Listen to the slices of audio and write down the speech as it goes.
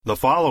The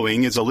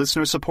following is a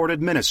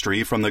listener-supported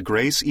ministry from the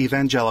Grace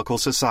Evangelical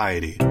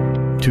Society.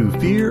 To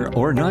fear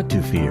or not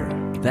to fear?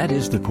 That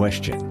is the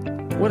question.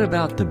 What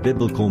about the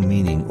biblical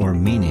meaning or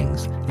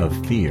meanings of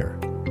fear?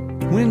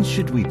 When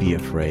should we be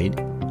afraid,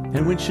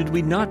 and when should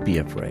we not be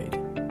afraid?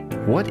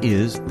 What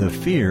is the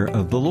fear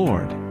of the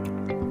Lord?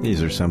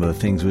 These are some of the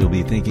things we'll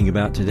be thinking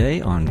about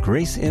today on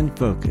Grace in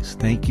Focus.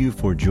 Thank you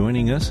for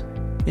joining us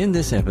in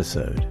this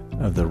episode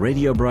of the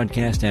radio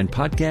broadcast and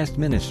podcast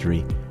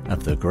ministry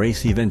of the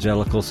Grace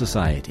Evangelical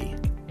Society.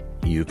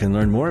 You can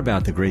learn more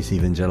about the Grace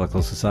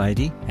Evangelical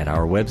Society at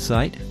our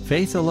website,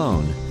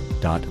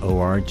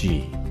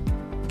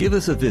 faithalone.org. Give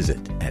us a visit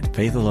at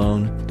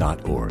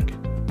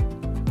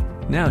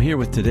faithalone.org. Now here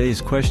with today's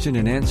question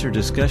and answer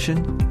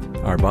discussion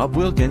are Bob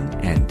Wilkin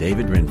and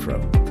David Renfro.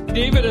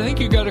 David, I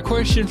think you got a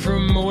question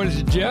from, what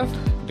is it, Jeff?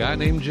 A guy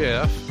named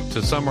Jeff.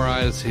 To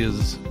summarize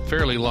his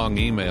fairly long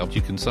email,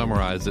 you can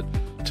summarize it: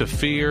 to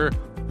fear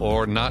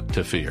or not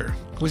to fear.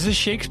 Was this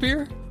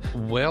Shakespeare?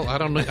 Well, I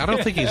don't know. I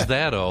don't think he's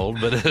that old,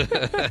 but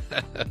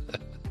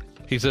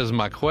he says,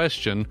 my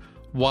question,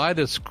 why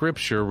does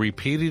Scripture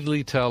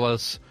repeatedly tell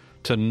us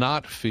to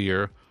not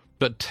fear,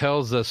 but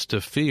tells us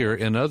to fear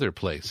in other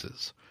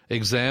places?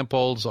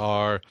 Examples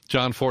are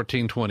John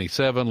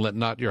 14:27, let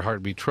not your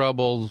heart be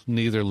troubled,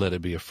 neither let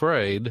it be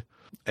afraid,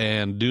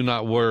 and do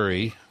not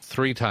worry,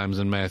 3 times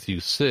in Matthew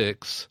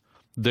 6.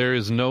 There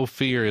is no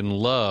fear in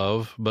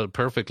love, but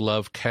perfect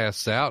love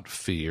casts out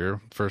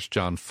fear, 1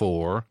 John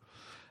 4.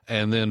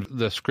 And then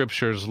the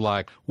scriptures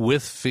like,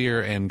 with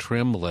fear and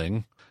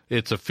trembling.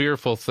 It's a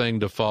fearful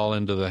thing to fall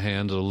into the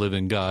hands of the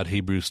living God,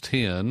 Hebrews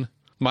 10.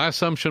 My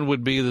assumption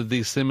would be that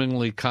these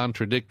seemingly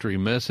contradictory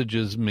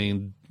messages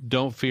mean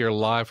don't fear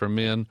life or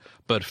men,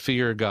 but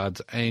fear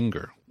God's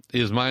anger.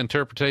 Is my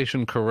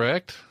interpretation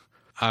correct?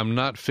 I'm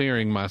not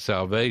fearing my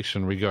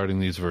salvation regarding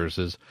these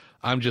verses.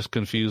 I'm just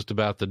confused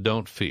about the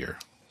don't fear.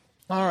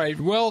 All right.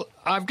 Well,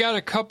 I've got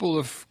a couple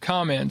of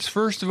comments.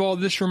 First of all,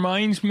 this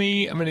reminds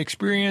me of an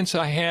experience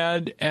I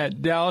had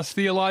at Dallas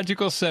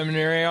Theological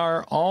Seminary,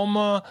 our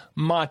alma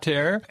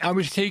mater. I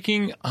was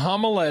taking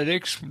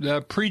homiletics,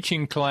 the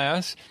preaching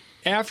class.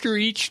 After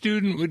each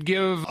student would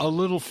give a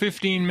little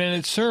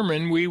 15-minute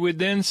sermon, we would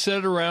then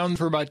sit around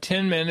for about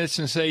 10 minutes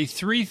and say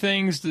 3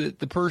 things that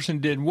the person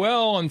did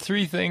well and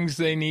 3 things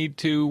they need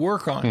to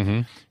work on.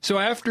 Mm-hmm. So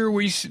after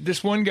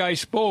this one guy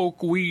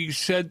spoke, we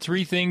said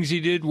 3 things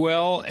he did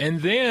well,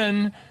 and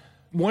then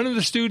one of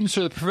the students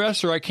or the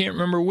professor, I can't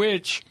remember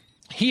which,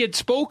 he had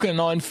spoken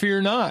on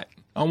fear not,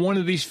 on one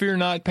of these fear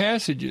not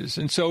passages.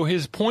 And so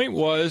his point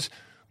was,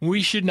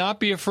 we should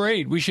not be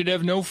afraid. We should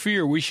have no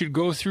fear. We should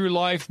go through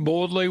life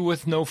boldly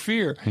with no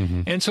fear.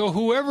 Mm-hmm. And so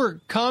whoever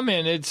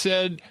commented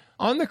said,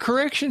 on the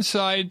correction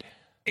side,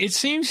 it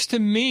seems to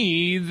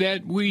me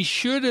that we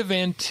should have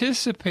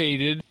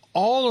anticipated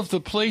all of the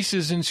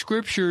places in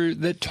Scripture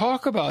that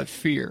talk about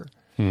fear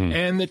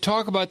and that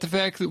talk about the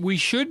fact that we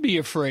should be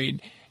afraid,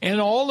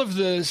 and all of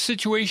the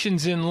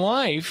situations in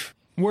life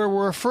where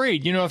we're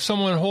afraid. You know, if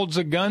someone holds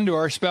a gun to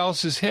our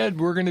spouse's head,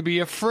 we're going to be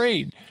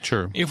afraid.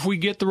 Sure. If we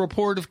get the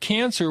report of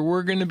cancer,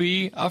 we're going to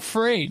be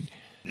afraid.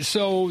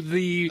 So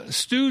the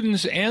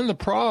students and the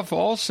prof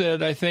all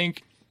said, I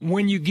think,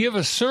 when you give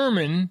a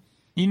sermon,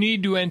 you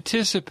need to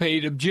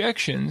anticipate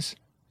objections,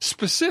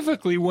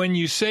 specifically when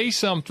you say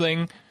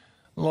something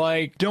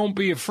like, don't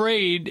be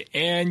afraid,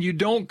 and you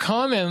don't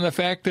comment on the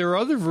fact there are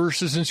other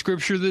verses in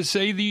Scripture that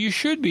say that you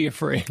should be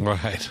afraid.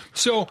 Right.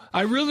 So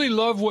I really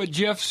love what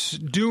Jeff's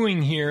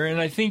doing here,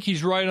 and I think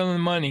he's right on the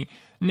money.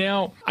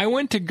 Now, I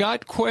went to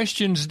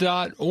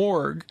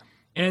gotquestions.org,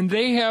 and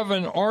they have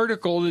an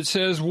article that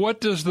says,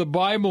 what does the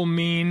Bible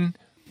mean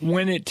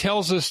when it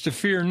tells us to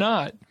fear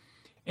not?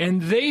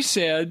 And they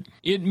said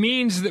it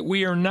means that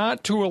we are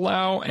not to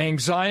allow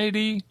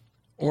anxiety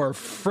or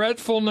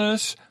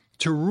fretfulness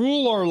to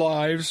rule our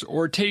lives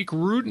or take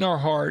root in our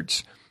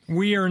hearts.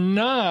 We are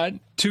not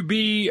to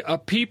be a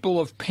people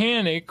of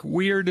panic.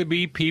 We are to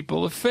be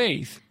people of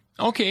faith.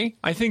 Okay,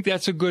 I think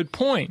that's a good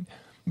point.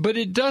 But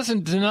it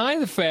doesn't deny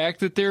the fact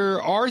that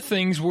there are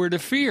things we're to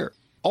fear.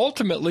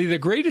 Ultimately, the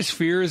greatest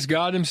fear is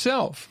God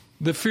himself.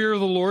 The fear of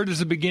the Lord is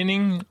the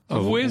beginning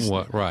of wisdom.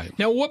 What, right.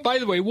 Now, by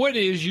the way,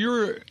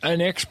 you're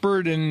an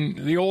expert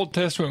in the Old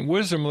Testament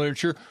wisdom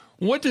literature.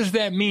 What does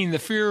that mean? The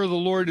fear of the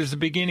Lord is the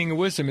beginning of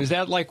wisdom. Is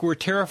that like we're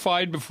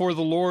terrified before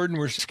the Lord and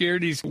we're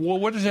scared?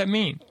 What does that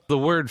mean? The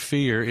word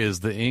fear is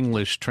the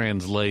English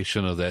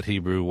translation of that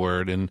Hebrew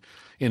word, and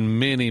in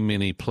many,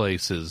 many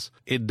places,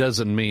 it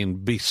doesn't mean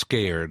be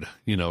scared,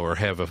 or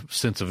have a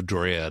sense of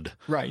dread.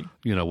 Right.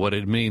 What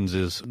it means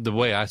is, the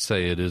way I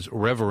say it is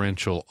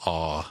reverential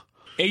awe.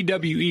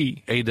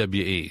 A-W-E.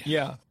 A-W-E.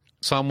 Yeah.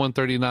 Psalm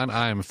 139,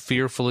 I am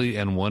fearfully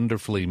and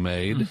wonderfully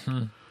made.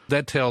 Mm-hmm.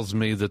 That tells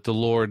me that the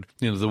Lord,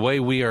 the way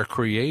we are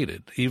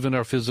created, even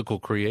our physical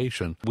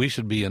creation, we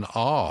should be in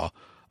awe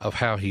of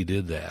how he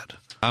did that.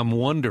 I'm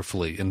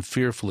wonderfully and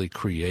fearfully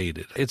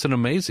created. It's an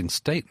amazing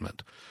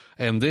statement.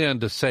 And then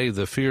to say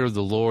the fear of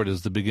the Lord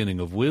is the beginning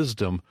of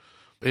wisdom,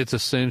 It's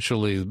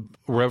essentially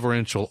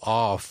reverential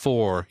awe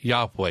for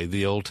Yahweh,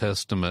 the Old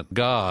Testament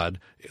God.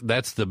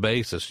 That's the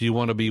basis. You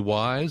want to be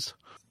wise?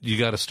 You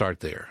got to start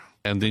there.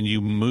 And then you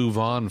move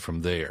on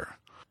from there.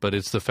 But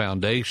it's the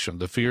foundation,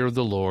 the fear of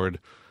the Lord,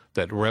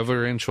 that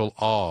reverential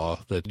awe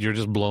that you're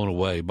just blown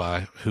away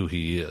by who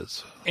he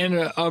is. And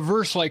a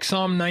verse like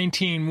Psalm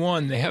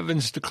 19:1, the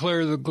heavens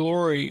declare the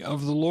glory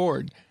of the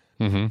Lord.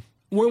 Mm-hmm.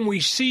 When we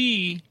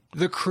see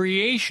the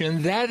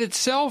creation, that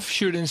itself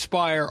should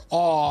inspire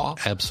awe.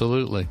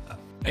 Absolutely.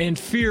 And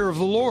fear of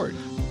the Lord.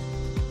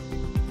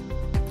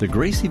 The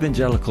Grace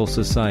Evangelical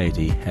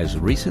Society has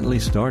recently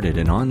started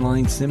an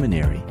online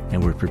seminary,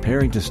 and we're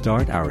preparing to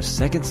start our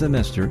second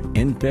semester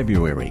in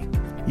February.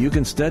 You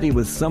can study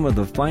with some of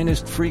the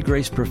finest free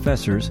grace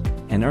professors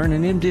and earn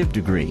an MDiv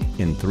degree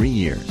in 3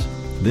 years.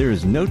 There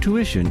is no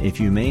tuition if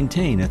you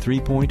maintain a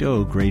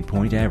 3.0 grade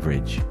point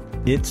average.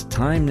 It's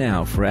time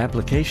now for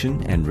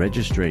application and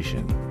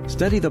registration.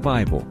 Study the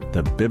Bible,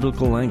 the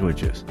biblical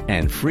languages,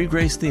 and free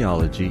grace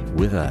theology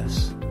with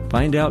us.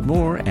 Find out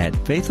more at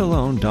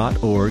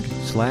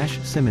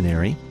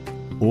faithalone.org/seminary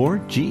or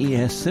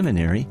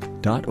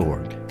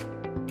gesseminary.org.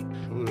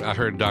 I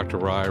heard Dr.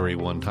 Ryrie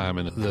one time,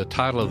 and the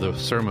title of the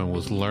sermon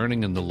was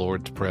Learning in the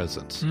Lord's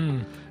Presence.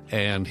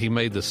 And he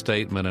made the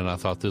statement, and I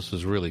thought this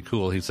was really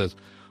cool. He says,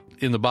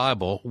 in the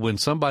Bible, when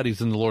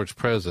somebody's in the Lord's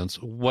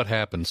presence, what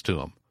happens to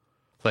them?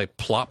 They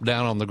plop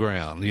down on the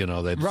ground,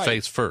 they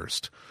face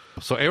first.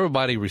 So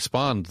everybody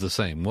responds the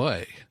same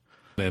way.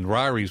 And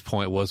Ryrie's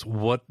point was,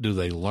 what do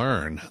they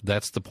learn?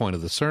 That's the point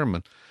of the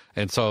sermon.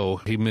 And so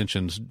he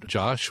mentions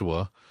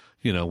Joshua,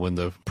 when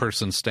the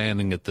person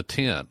standing at the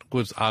tent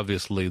was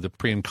obviously the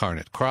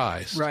pre-incarnate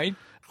Christ. Right.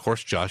 Of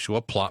course,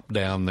 Joshua plopped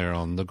down there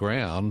on the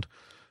ground.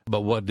 But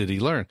what did he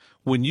learn?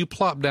 When you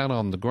plop down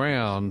on the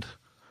ground,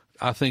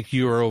 I think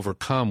you are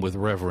overcome with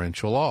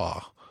reverential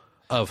awe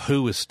of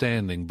who is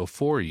standing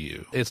before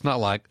you. It's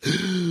not like,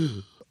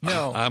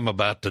 no, I'm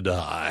about to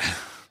die.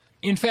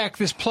 In fact,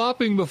 this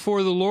plopping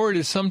before the Lord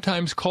is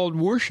sometimes called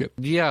worship.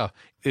 Yeah,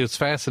 it's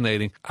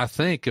fascinating. I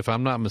think, if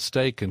I'm not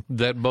mistaken,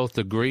 that both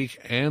the Greek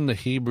and the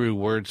Hebrew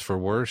words for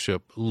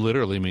worship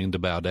literally mean to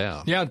bow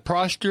down. Yeah,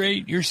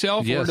 prostrate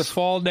yourself or to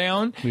fall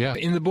down. Yeah.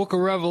 In the book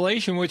of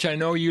Revelation, which I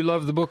know you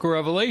love the book of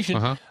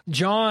Revelation,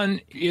 John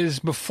is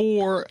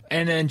before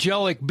an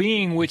angelic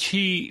being, which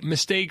he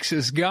mistakes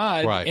as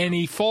God, and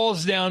he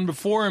falls down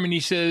before him and he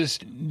says,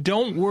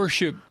 don't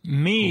worship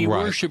me,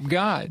 worship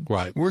God.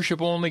 Worship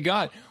only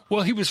God.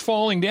 Well, he was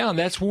falling down.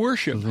 That's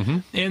worship.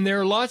 And there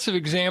are lots of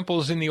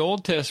examples in the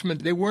Old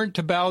Testament. They weren't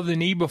to bow the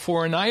knee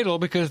before an idol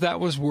because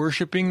that was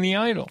worshiping the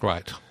idol.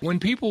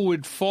 When people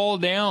would fall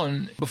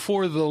down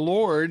before the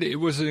Lord, it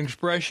was an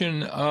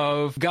expression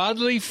of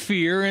godly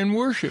fear and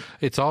worship.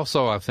 It's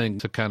also, I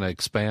think, to kind of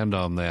expand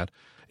on that,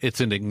 it's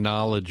an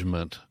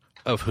acknowledgement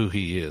of who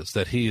he is,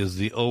 that he is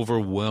the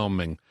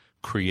overwhelming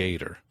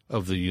creator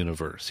of the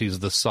universe. He's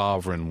the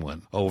sovereign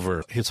one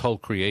over his whole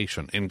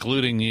creation,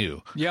 including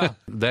you. Yeah.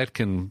 That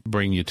can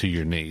bring you to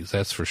your knees,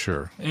 that's for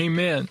sure.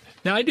 Amen.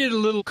 Now, I did a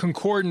little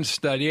concordance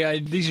study.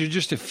 These are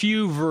just a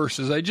few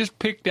verses. I just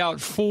picked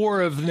out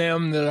 4 of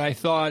them that I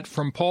thought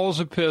from Paul's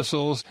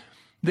epistles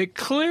that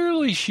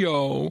clearly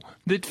show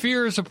that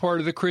fear is a part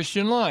of the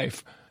Christian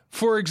life.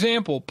 For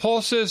example,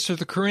 Paul says to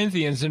the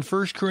Corinthians in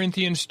 1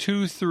 Corinthians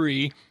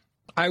 2:3,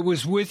 I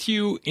was with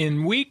you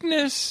in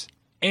weakness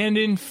and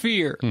in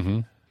fear.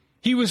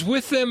 He was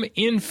with them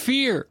in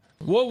fear.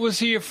 What was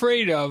he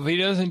afraid of? He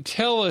doesn't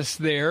tell us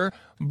there,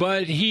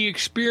 but he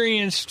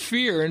experienced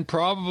fear, and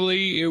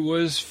probably it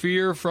was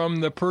fear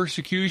from the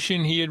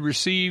persecution he had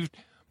received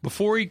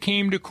before he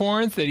came to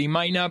Corinth, that he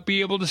might not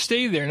be able to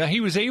stay there. Now, he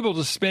was able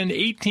to spend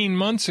 18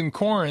 months in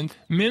Corinth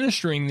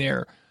ministering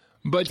there,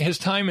 but his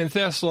time in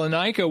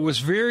Thessalonica was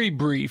very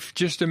brief,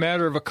 just a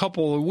matter of a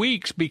couple of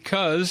weeks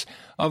because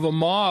of a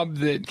mob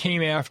that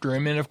came after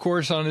him. And, of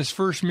course, on his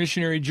first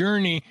missionary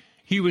journey,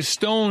 he was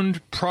stoned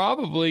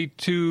probably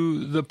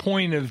to the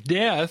point of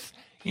death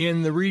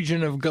in the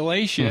region of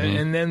Galatia,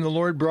 and then the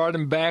Lord brought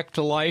him back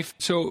to life.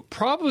 So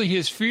probably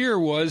his fear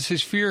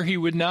he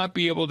would not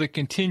be able to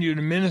continue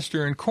to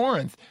minister in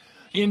Corinth.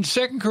 In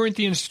 2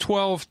 Corinthians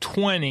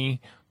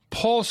 12:20,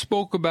 Paul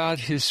spoke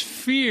about his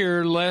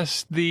fear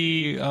lest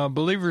the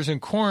believers in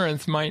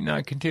Corinth might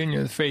not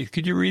continue the faith.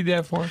 Could you read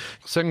that for us?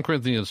 2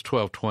 Corinthians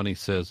 12:20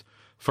 says,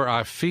 For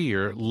I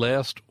fear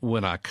lest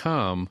when I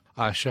come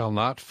I shall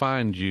not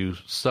find you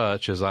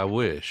such as I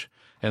wish,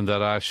 and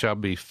that I shall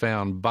be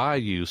found by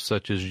you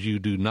such as you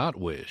do not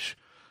wish,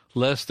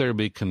 lest there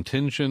be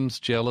contentions,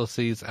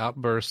 jealousies,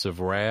 outbursts of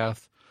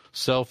wrath,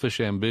 selfish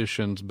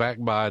ambitions,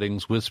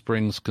 backbitings,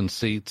 whisperings,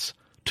 conceits,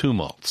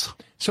 tumults.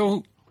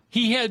 So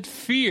he had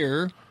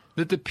fear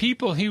that the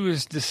people he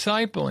was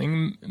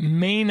discipling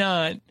may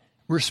not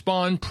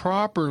respond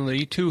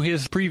properly to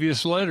his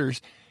previous letters.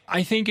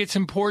 I think it's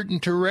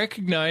important to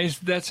recognize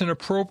that's an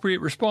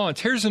appropriate response.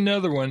 Here's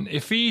another one,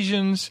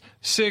 Ephesians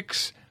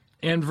 6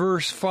 and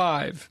verse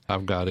 5.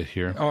 I've got it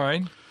here. All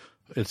right.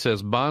 It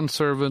says,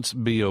 Bondservants,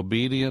 be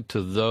obedient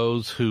to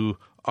those who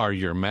are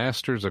your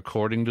masters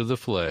according to the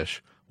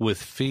flesh,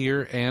 with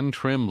fear and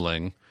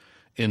trembling,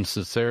 in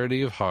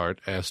sincerity of heart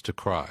as to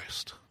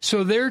Christ.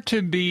 So they're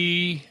to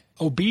be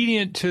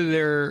obedient to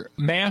their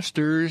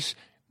masters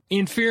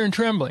in fear and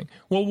trembling.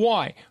 Well,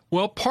 why?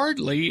 Well,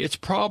 partly it's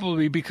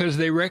probably because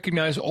they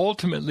recognize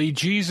ultimately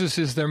Jesus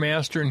is their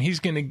master and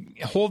he's going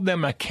to hold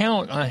them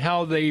account on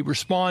how they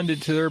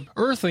responded to their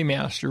earthly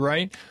master,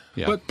 right?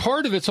 Yeah. But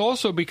part of it's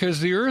also because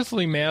the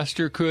earthly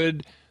master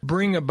could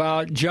bring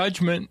about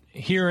judgment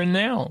here and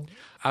now.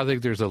 I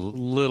think there's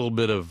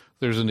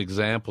an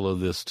example of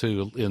this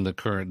too in the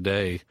current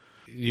day.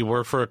 You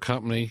work for a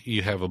company,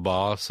 you have a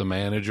boss, a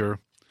manager.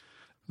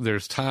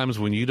 There's times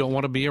when you don't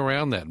want to be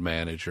around that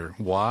manager.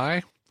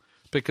 Why?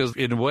 Because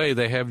in a way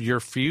they have your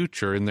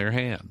future in their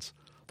hands.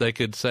 They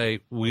could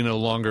say, we no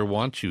longer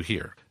want you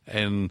here.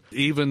 And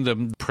even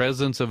the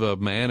presence of a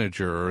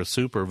manager or a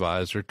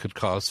supervisor could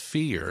cause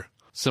fear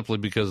simply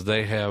because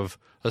they have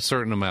a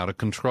certain amount of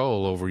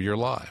control over your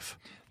life.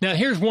 Now,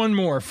 here's one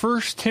more.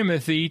 1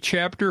 Timothy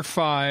chapter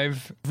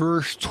 5,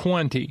 verse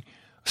 20,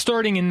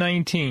 starting in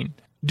 19.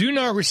 Do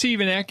not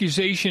receive an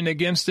accusation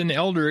against an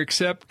elder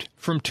except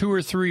from 2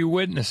 or 3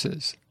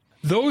 witnesses.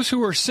 Those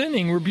who are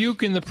sinning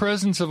rebuke in the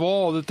presence of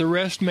all, that the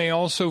rest may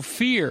also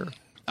fear.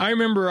 I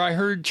remember I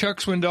heard Chuck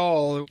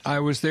Swindoll. I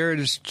was there at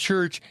his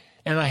church,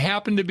 and I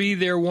happened to be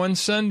there one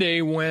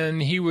Sunday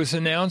when he was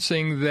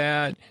announcing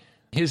that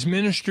his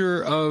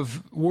minister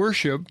of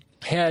worship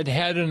had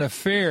an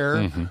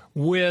affair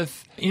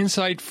with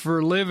Insight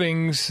for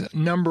Living's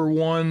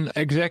 #1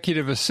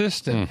 executive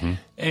assistant,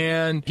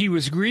 and he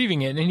was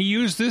grieving it. And he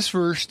used this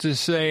verse to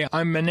say,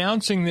 I'm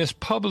announcing this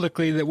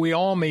publicly that we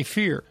all may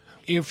fear.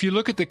 If you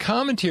look at the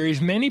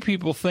commentaries, many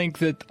people think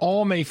that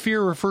all may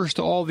fear refers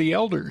to all the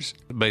elders.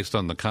 Based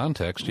on the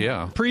context,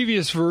 yeah.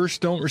 Previous verse,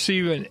 don't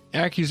receive an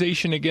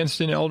accusation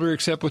against an elder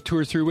except with 2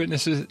 or 3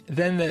 witnesses,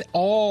 then that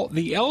all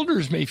the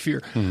elders may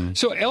fear.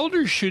 So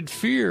elders should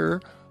fear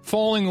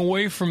falling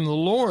away from the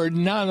Lord,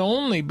 not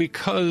only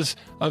because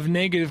of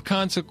negative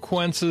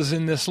consequences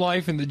in this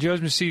life and the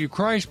judgment seat of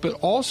Christ, but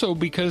also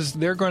because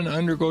they're going to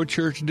undergo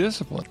church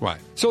discipline. Right.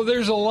 So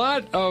there's a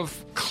lot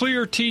of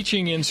clear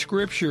teaching in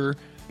Scripture.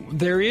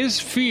 There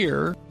is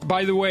fear.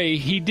 By the way,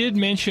 he did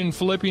mention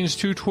Philippians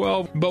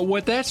 2:12, but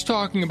what that's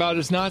talking about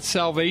is not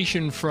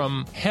salvation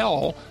from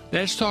hell.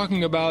 That's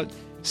talking about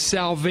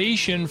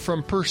salvation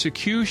from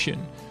persecution.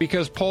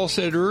 Because Paul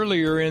said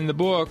earlier in the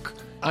book,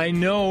 I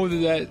know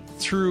that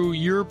through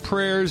your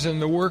prayers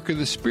and the work of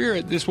the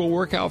Spirit, this will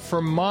work out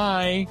for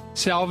my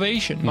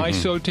salvation, my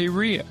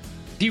soteria.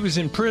 He was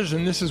in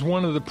prison. This is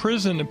one of the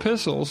prison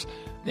epistles.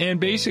 And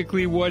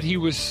basically what he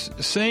was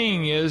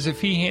saying is if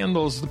he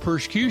handles the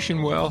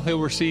persecution well, he'll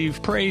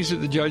receive praise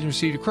at the judgment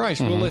seat of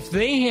Christ. Well, if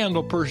they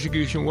handle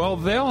persecution well,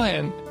 they'll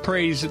have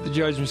praise at the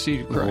judgment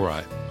seat of Christ.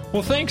 Right.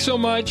 Well, thanks so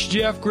much,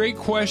 Jeff. Great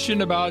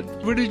question about,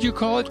 what did you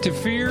call it? To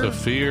fear? To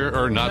fear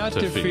or not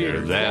to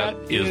fear? That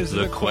is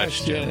the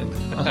question.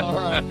 All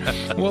right.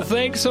 Well,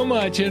 thanks so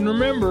much. And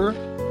remember,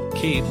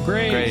 keep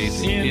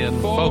grace in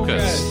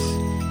focus.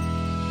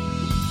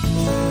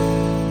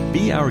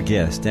 Be our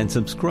guest and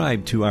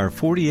subscribe to our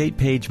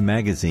 48-page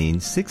magazine,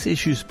 6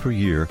 issues per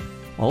year,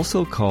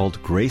 also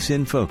called Grace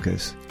in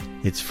Focus.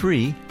 It's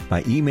free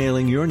by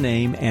emailing your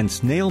name and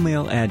snail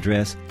mail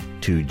address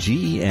to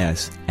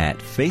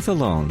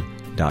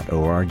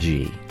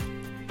ges@faithalone.org.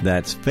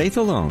 That's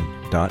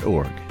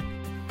faithalone.org.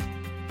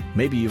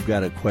 Maybe you've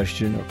got a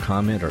question or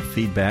comment or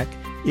feedback.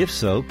 If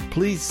so,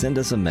 please send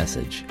us a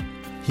message.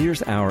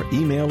 Here's our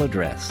email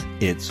address.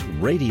 It's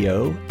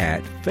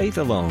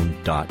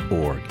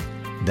radio@faithalone.org.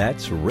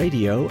 That's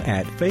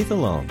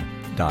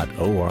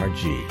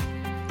radio@faithalone.org.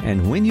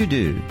 And when you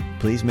do,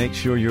 please make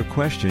sure your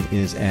question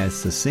is as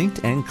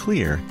succinct and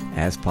clear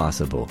as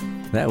possible.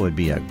 That would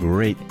be a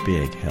great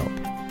big help.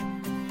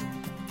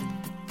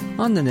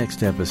 On the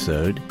next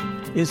episode,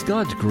 is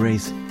God's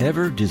grace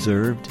ever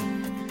deserved?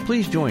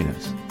 Please join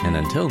us. And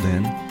until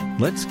then,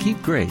 let's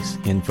keep grace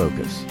in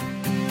focus.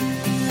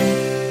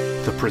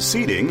 The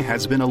proceeding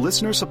has been a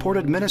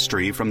listener-supported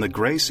ministry from the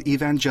Grace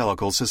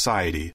Evangelical Society.